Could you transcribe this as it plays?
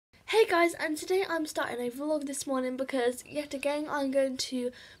Hey guys, and today I'm starting a vlog this morning because yet again I'm going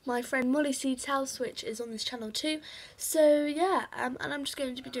to my friend Molly Seed's house, which is on this channel too. So yeah, and I'm just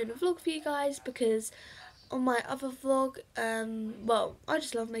going to be doing a vlog for you guys because on my other vlog, well, I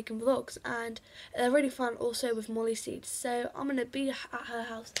just love making vlogs and they're really fun also with Molly Seeds. So I'm going to be at her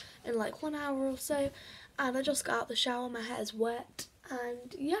house in like 1 hour or so, and I just got out the shower, my hair's wet,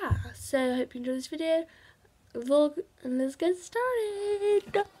 and yeah, so I hope you enjoy this video, vlog, and let's get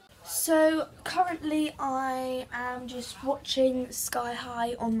started. So currently I am just watching Sky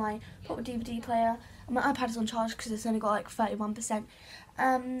High on my proper DVD player. And my iPad is on charge because it's only got like 31%.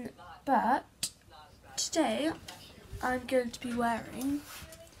 But today I'm going to be wearing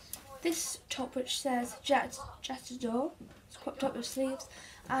this top which says Jatador. It's crop top with sleeves,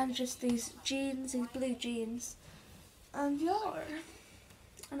 and just these jeans, these blue jeans. And yeah,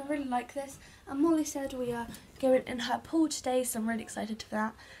 and I really like this. And Molly said we are going in her pool today, so I'm really excited for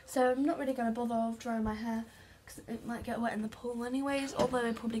that. So I'm not really going to bother drying my hair because it might get wet in the pool anyways, although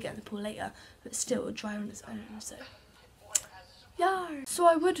I'll probably get in the pool later, but still it'll dry on its own. So yeah, so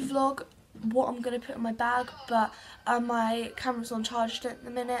I would vlog what I'm going to put in my bag, but my camera's on charge at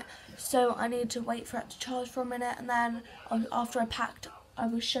the minute, so I need to wait for it to charge for a minute, and then after I packed I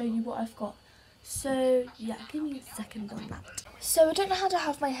will show you what I've got. So yeah, give me a second on that. So I don't know how to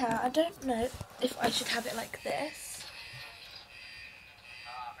have my hair. I don't know if I should have it like this.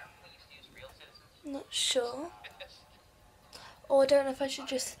 Not sure. Or I don't know if I should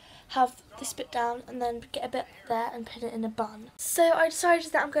just have this bit down and then get a bit there and put it in a bun. So I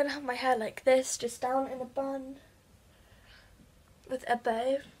decided that I'm going to have my hair like this, just down in a bun with a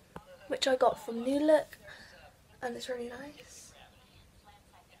bow, which I got from New Look, and it's really nice.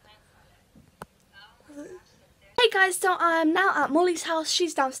 Hey guys, so I'm now at Molly's house.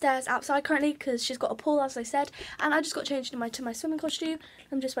 She's downstairs outside currently because she's got a pool, as I said, and I just got changed to my swimming costume.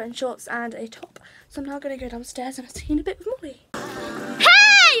 I'm just wearing shorts and a top, so I'm now going to go downstairs and I'll see you in a bit with Molly.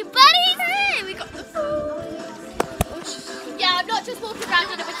 Hey buddies! Hey, we got the pool. Yeah, I'm not just walking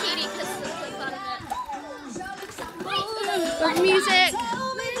around in a bikini because it's really fun, isn't it? With music.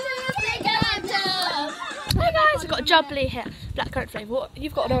 Hey guys, I've got a jubbly here, blackcurrant flavour. What?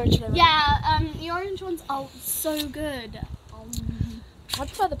 You've got an orange flavour. Yeah, the orange ones are so good. I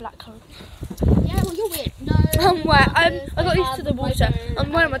prefer the blackcurrant. Yeah, well you're weird. No. I'm wet. I got used to the water.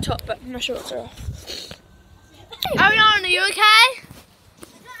 I'm wearing my top, but my shorts are off. Ariana, are you okay?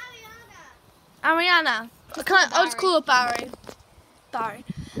 Ariana. I'll just call her Barry. Barry.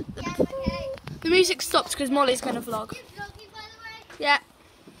 The music stopped because Molly's going to vlog. Yeah.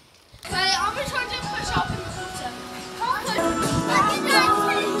 I'm going to try to push up in the water.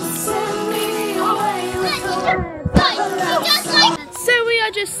 So we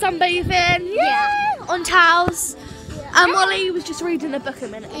are just sunbathing, on towels. And Molly was just reading a book a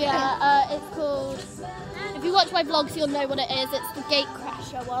minute ago. Yeah, it's called, if you watch my vlogs you'll know what it is. It's the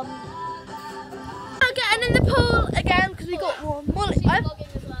Gatecrasher one. We're getting in the pool again because we got warm. Molly, She's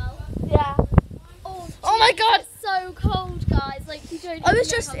vlogging as well. Yeah. Oh my god. It's so cold, guys. Like you don't. I was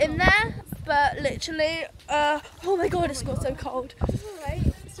just in there, but literally, oh my god, it's got so cold. It's alright.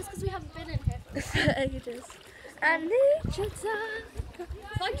 It's just because we haven't been in here for Ages. And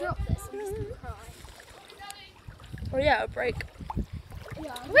if I drop this, I'm just gonna cry. oh yeah, a break.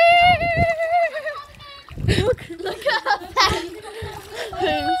 Yeah. Look at her face.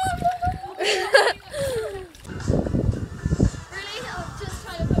 Really? I'm just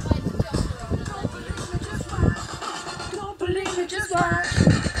trying to put my jumper on. Don't believe it, just watch.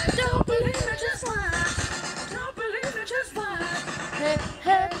 Don't believe it, just watch. Don't believe it, just watch. Hey,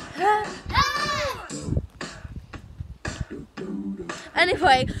 hey, hey.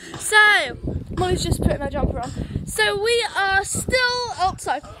 Anyway, so Molly's just putting her jumper on. So we are still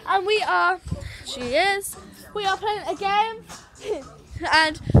outside, and we are playing a game,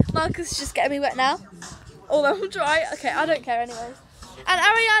 and Marcus is just getting me wet now. Although I'm dry. Okay, I don't care anyways. And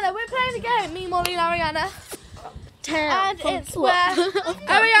Ariana, we're playing a game, me, Molly, and Ariana. And it's where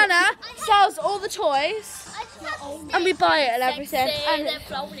Ariana sells all the toys, and we buy it and everything. And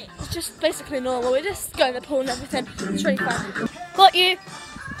it's just basically normal. We just go in the pool and everything. It's really fun. Got you.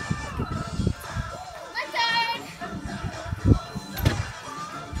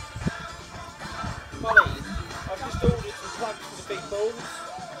 Molly, I've just ordered some plugs for the big balls.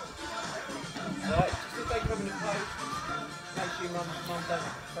 Right, just if they come in the post, make sure your mum don't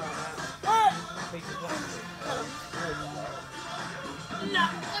throw them out. Piece of plastic.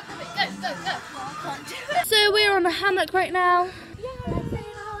 So we're on a hammock right now.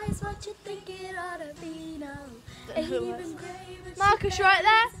 Marcus right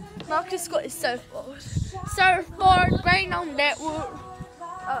there. Marcus got his surfboard. Surfboard, rain on that wood.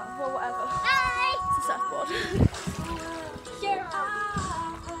 Oh,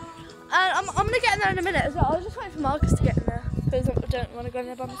 there in a minute as well. I was just waiting for Marcus to get in there because I don't want to go in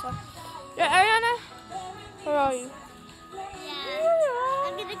there by myself. Yeah, Ariana? Where are you? Yeah.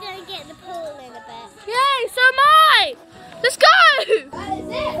 I'm gonna go and get in the pool in a bit. Yay, so am I! Let's go! That is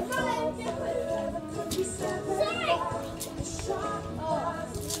it.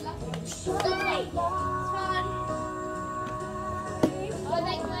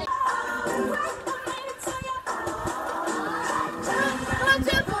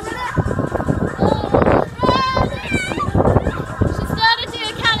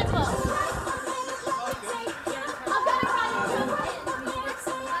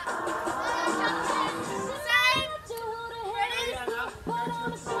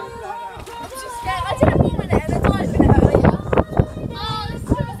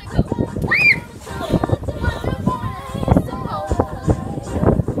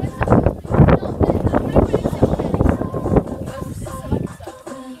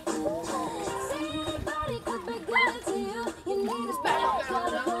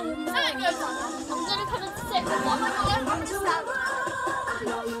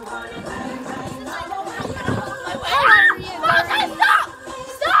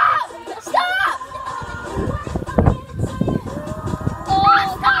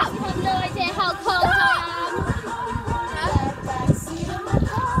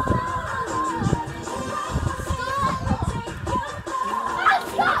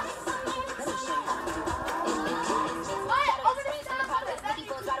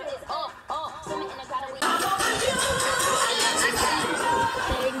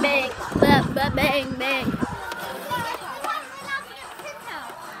 Bang, bang.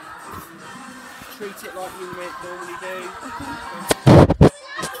 Treat it like you normally do.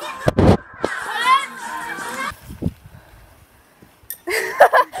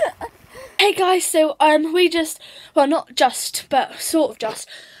 Hey guys, so we just, well not just, but sort of just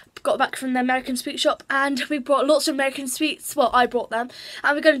got back from the American sweet shop and we brought lots of American sweets. Well, I brought them,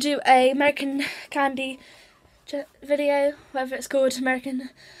 and we're going to do a American candy video, whatever it's called,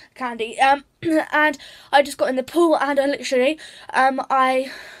 American candy. And I just got in the pool and I literally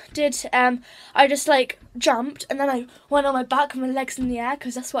I just like jumped and then I went on my back with my legs in the air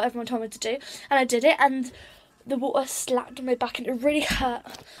because that's what everyone told me to do, and I did it and the water slapped on my back and it really hurt.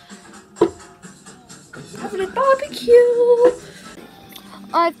 Having a barbecue.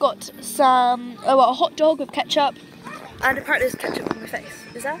 I've got some a hot dog with ketchup, and apparently there's ketchup on my face.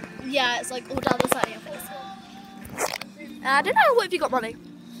 Is that? Yeah, it's like all down the side of your face. I don't know. What have you got, Molly?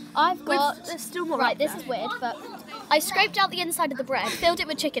 I've got. There's still more. Right, this is weird, but I scraped out the inside of the bread, filled it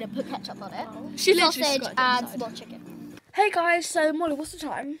with chicken, and put ketchup on it. She literally sausage scraped it and inside. more chicken. Hey guys, so Molly, what's the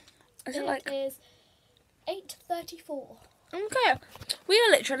time? Is it like? It is 8:34. Okay, we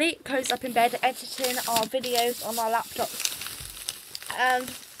are literally cozy up in bed editing our videos on our laptops, and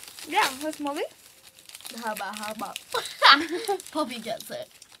yeah, where's Molly? How about? Poppy gets it.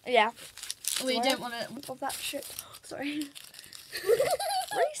 Yeah. We Sorry. don't want to. Of that shit. Sorry.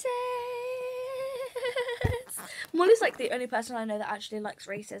 Reese's. Molly's like the only person I know that actually likes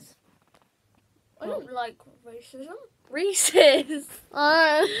Reese's. I don't like racism. Reese's.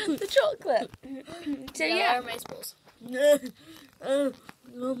 The chocolate. So yeah. Amazeballs.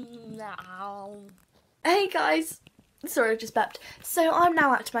 Hey guys. Sorry, I just burped. So I'm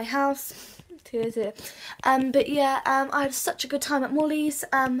now at my house. But yeah, I had such a good time at Molly's,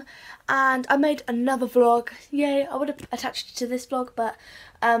 and I made another vlog. Yay! I would have attached it to this vlog, but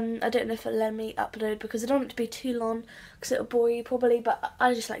I don't know if it'll let me upload because I don't want it to be too long because it'll bore you probably, but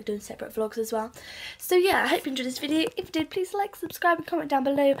I just like doing separate vlogs as well. So yeah, I hope you enjoyed this video. If you did, please like, subscribe and comment down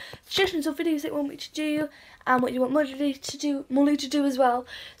below suggestions or videos that you want me to do and what you want Molly to do as well.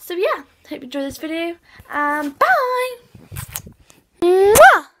 So yeah, hope you enjoyed this video, and bye!